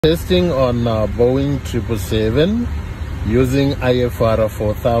Testing on Boeing 777 using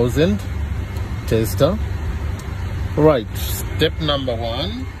IFR4000 tester. Right, step number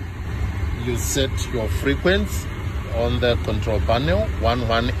 1, you set your frequency on the control panel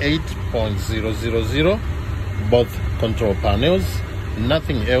 118.000, both control panels.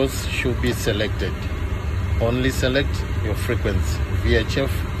 Nothing else should be selected. Only select your frequency,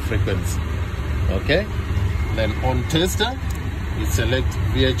 VHF frequency. Okay, then on tester you select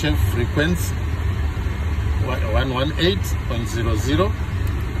VHF frequency 118.00.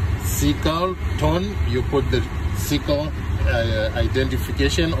 SELCAL tone, you put the SELCAL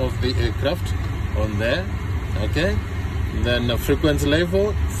identification of the aircraft on there. Okay, then the frequency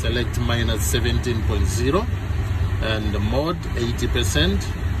level, select -17.0, and the mode 80%,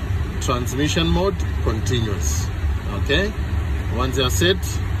 transmission mode continuous. Okay, once you're set,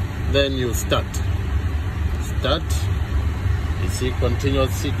 then you start. You see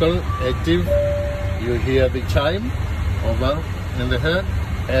continuous SELCAL active. You hear the chime over in the head,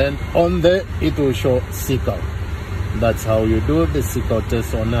 and on there it will show SELCAL. That's how you do the SELCAL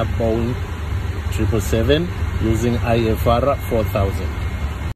test on a Boeing 777 using IFR4000.